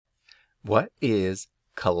What is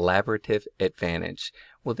collaborative advantage?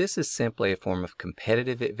 Well, this is simply a form of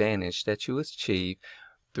competitive advantage that you achieve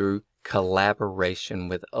through collaboration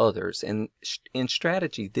with others. And in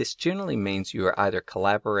strategy, this generally means you are either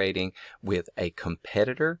collaborating with a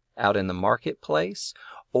competitor out in the marketplace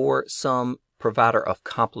or some provider of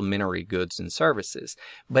complementary goods and services.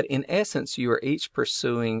 But in essence, you are each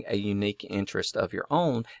pursuing a unique interest of your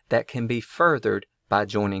own that can be furthered by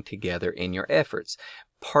joining together in your efforts.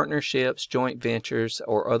 Partnerships, joint ventures,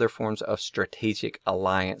 or other forms of strategic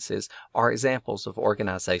alliances are examples of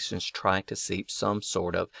organizations trying to seek some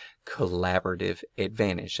sort of collaborative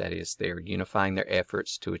advantage. That is, they're unifying their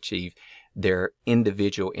efforts to achieve their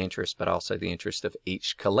individual interests, but also the interest of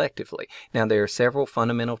each collectively. Now, there are several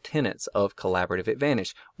fundamental tenets of collaborative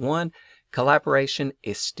advantage. One, collaboration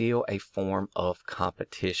is still a form of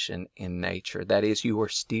competition in nature. That is, you are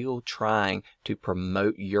still trying to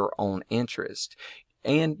promote your own interest.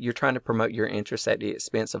 And you're trying to promote your interest at the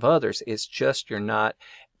expense of others. It's just you're not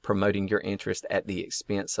promoting your interest at the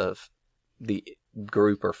expense of the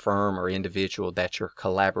group or firm or individual that you're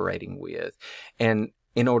collaborating with. And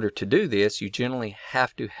in order to do this, you generally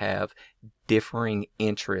have to have differing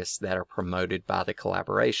interests that are promoted by the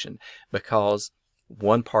collaboration, because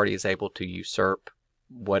one party is able to usurp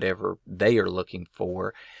whatever they are looking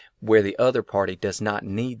for, where the other party does not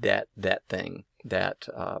need that thing, that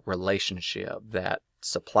relationship, that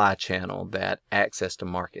supply channel, that access to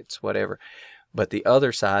markets, whatever. But the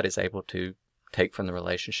other side is able to take from the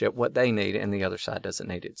relationship what they need, and the other side doesn't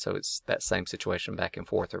need it. So it's that same situation back and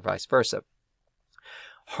forth, or vice versa.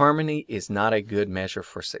 Harmony is not a good measure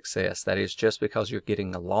for success. That is, just because you're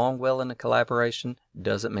getting along well in the collaboration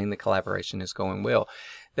doesn't mean the collaboration is going well.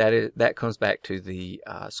 That comes back to the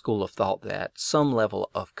school of thought that some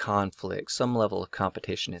level of conflict, some level of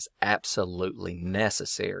competition is absolutely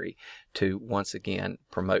necessary to, once again,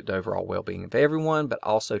 promote the overall well-being of everyone, but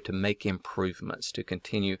also to make improvements, to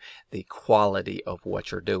continue the quality of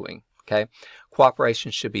what you're doing. Okay?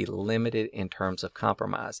 Cooperation should be limited in terms of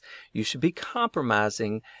compromise. You should be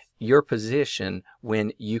compromising your position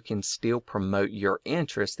when you can still promote your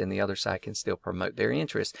interest and the other side can still promote their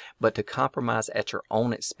interest. But to compromise at your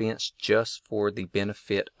own expense just for the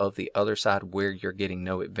benefit of the other side, where you're getting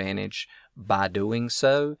no advantage by doing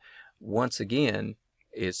so, once again,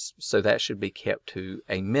 that should be kept to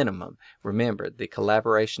a minimum. Remember, the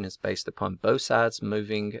collaboration is based upon both sides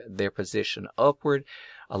moving their position upward.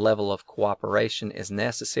 A level of cooperation is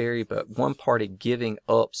necessary, but one party giving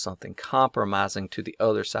up something, compromising to the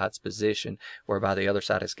other side's position, whereby the other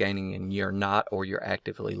side is gaining and you're not, or you're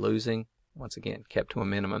actively losing, once again, kept to a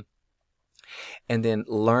minimum. And then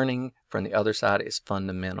learning from the other side is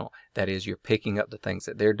fundamental. That is, you're picking up the things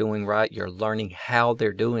that they're doing right. You're learning how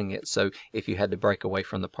they're doing it. So if you had to break away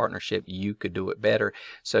from the partnership, you could do it better.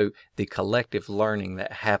 So the collective learning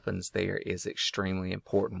that happens there is extremely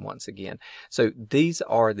important once again. So these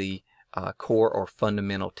are the core or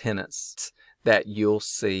fundamental tenets that you'll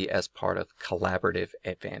see as part of collaborative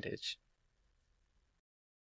advantage.